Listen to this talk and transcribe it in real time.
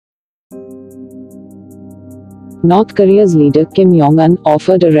North Korea's leader Kim Jong-un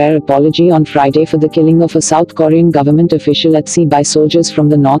offered a rare apology on Friday for the killing of a South Korean government official at sea by soldiers from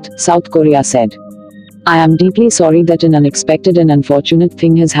the north, South Korea said. "I am deeply sorry that an unexpected and unfortunate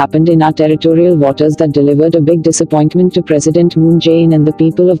thing has happened in our territorial waters that delivered a big disappointment to President Moon Jae-in and the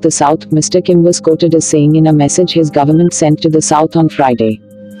people of the South," Mr. Kim was quoted as saying in a message his government sent to the South on Friday.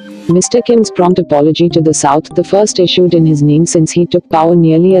 Mr. Kim's prompt apology to the South, the first issued in his name since he took power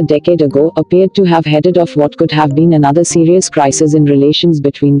nearly a decade ago, appeared to have headed off what could have been another serious crisis in relations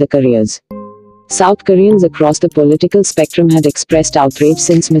between the Koreas. South Koreans across the political spectrum had expressed outrage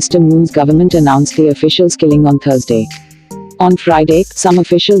since Mr. Moon's government announced the official's killing on Thursday. On Friday, some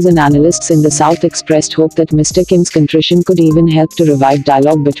officials and analysts in the South expressed hope that Mr. Kim's contrition could even help to revive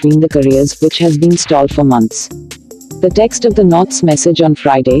dialogue between the Koreas, which has been stalled for months. The text of the North's message on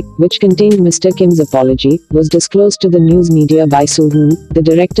Friday, which contained Mr. Kim's apology, was disclosed to the news media by Jong-un, the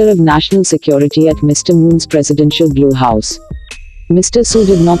Director of National Security at Mr. Moon's presidential Blue House. Mr. Soo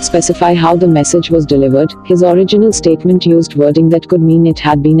did not specify how the message was delivered. His original statement used wording that could mean it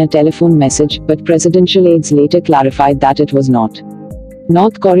had been a telephone message, but presidential aides later clarified that it was not.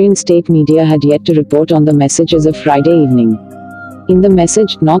 North Korean state media had yet to report on the message as of Friday evening. In the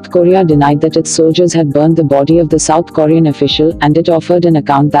message, North Korea denied that its soldiers had burned the body of the South Korean official, and it offered an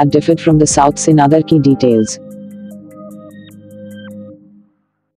account that differed from the South's in other key details.